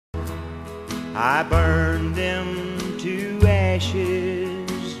I burned them to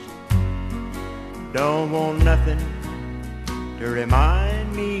ashes. Don't want nothing to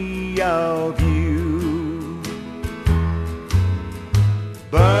remind me of you.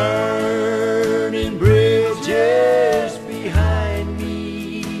 Burning bridges behind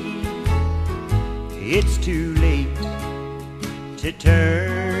me. It's too late to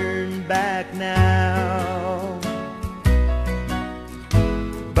turn back now.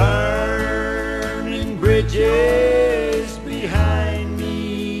 Burning bridges behind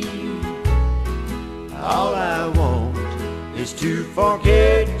me. All I want is to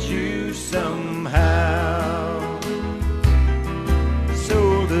forget you somehow.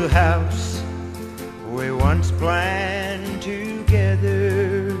 So the house we once planned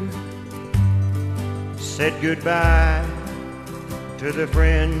together, said goodbye to the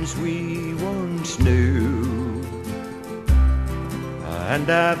friends we once knew, and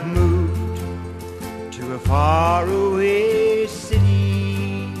I've moved to a faraway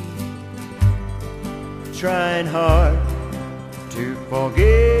city, trying hard to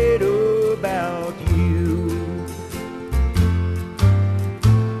forget about you.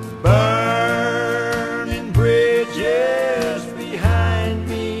 Burning bridges behind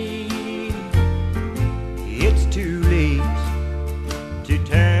me. It's too late to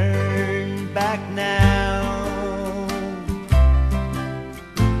turn back now.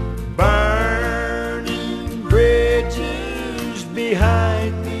 Burning bridges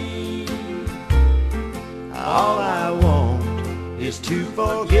behind me. All I want is to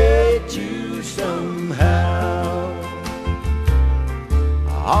forget you somehow.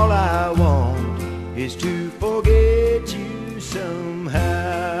 All I want is to